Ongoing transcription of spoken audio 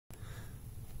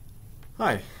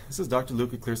Hi, this is Dr.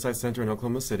 Luke at Clearsight Center in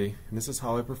Oklahoma City, and this is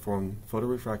how I perform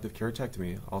photorefractive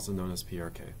keratectomy, also known as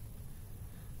PRK.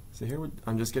 So here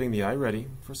I'm just getting the eye ready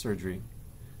for surgery,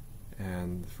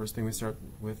 and the first thing we start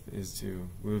with is to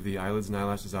move the eyelids and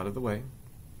eyelashes out of the way.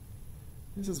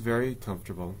 This is very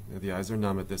comfortable. The eyes are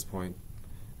numb at this point,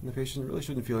 and the patient really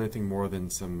shouldn't feel anything more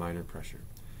than some minor pressure.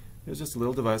 There's just a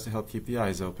little device to help keep the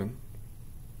eyes open.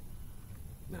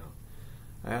 Now,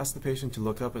 I ask the patient to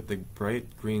look up at the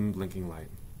bright green blinking light.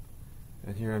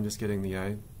 And here I'm just getting the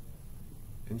eye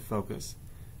in focus,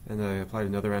 and I applied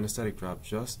another anesthetic drop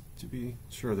just to be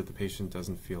sure that the patient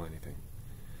doesn't feel anything.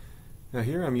 Now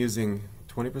here I'm using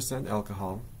 20%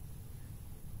 alcohol,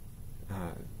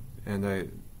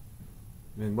 and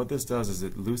what this does is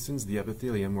it loosens the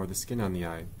epithelium, or the skin on the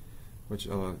eye,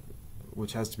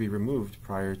 which has to be removed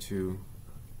prior to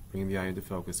bringing the eye into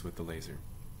focus with the laser.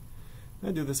 I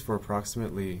do this for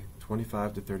approximately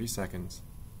 25 to 30 seconds,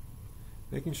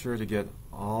 making sure to get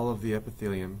all of the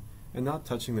epithelium and not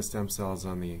touching the stem cells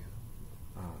on the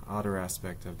outer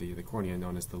aspect of the cornea,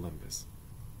 known as the limbus.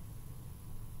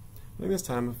 During this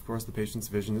time, of course, the patient's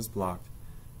vision is blocked,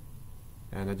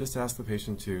 and I just ask the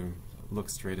patient to look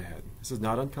straight ahead. This is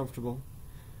not uncomfortable.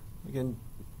 Again,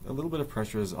 a little bit of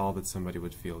pressure is all that somebody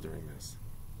would feel during this.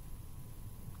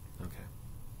 Okay.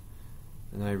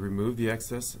 And I remove the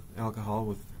excess alcohol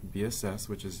with BSS,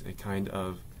 which is a kind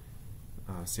of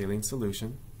saline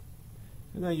solution,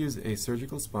 and I use a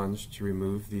surgical sponge to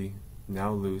remove the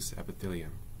now loose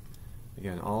epithelium.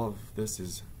 Again, all of this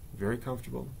is very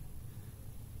comfortable.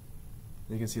 And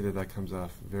you can see that that comes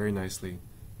off very nicely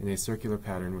in a circular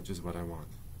pattern, which is what I want.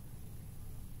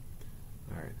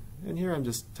 Alright, and here I'm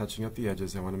just touching up the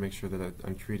edges. I want to make sure that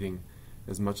I'm treating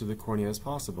as much of the cornea as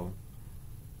possible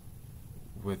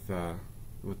with the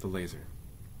laser.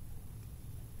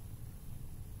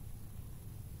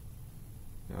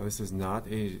 Now this is not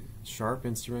a sharp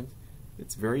instrument,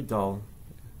 it's very dull,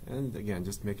 and again,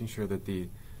 just making sure that the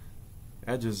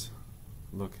edges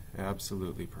look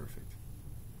absolutely perfect.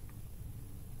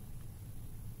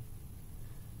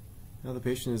 Now the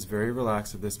patient is very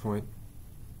relaxed at this point,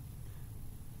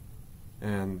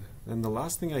 and then the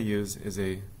last thing I use is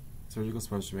a surgical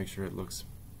sponge to make sure it looks,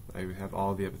 I have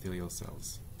all the epithelial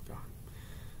cells gone.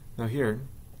 Now here,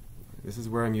 this is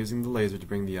where I'm using the laser to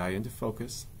bring the eye into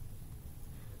focus.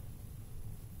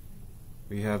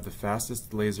 We have the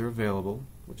fastest laser available,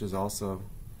 which has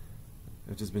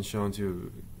been shown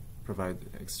to provide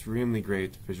extremely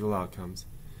great visual outcomes.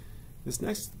 This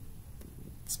next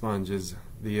sponge is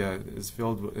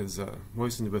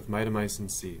moistened with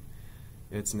mitomycin C.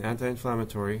 It's an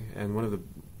anti-inflammatory and one of the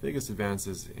biggest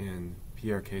advances in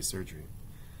PRK surgery.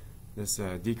 This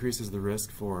decreases the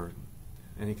risk for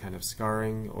any kind of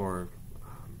scarring or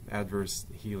adverse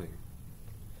healing.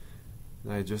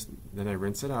 Then I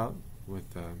rinse it out with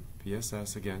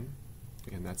PSS again,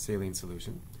 that saline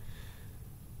solution.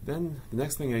 Then the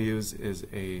next thing I use is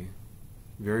a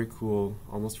very cool,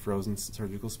 almost frozen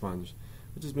surgical sponge,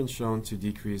 which has been shown to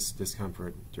decrease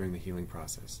discomfort during the healing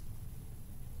process.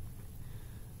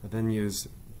 I then use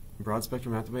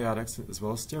broad-spectrum antibiotics as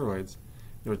well as steroids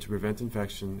in order to prevent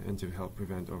infection and to help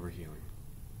prevent overhealing.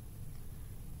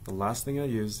 The last thing I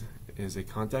use is a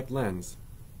contact lens,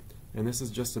 and this is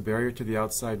just a barrier to the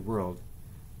outside world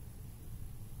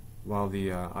while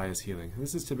the eye is healing.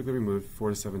 This is typically removed 4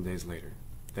 to 7 days later.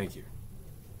 Thank you.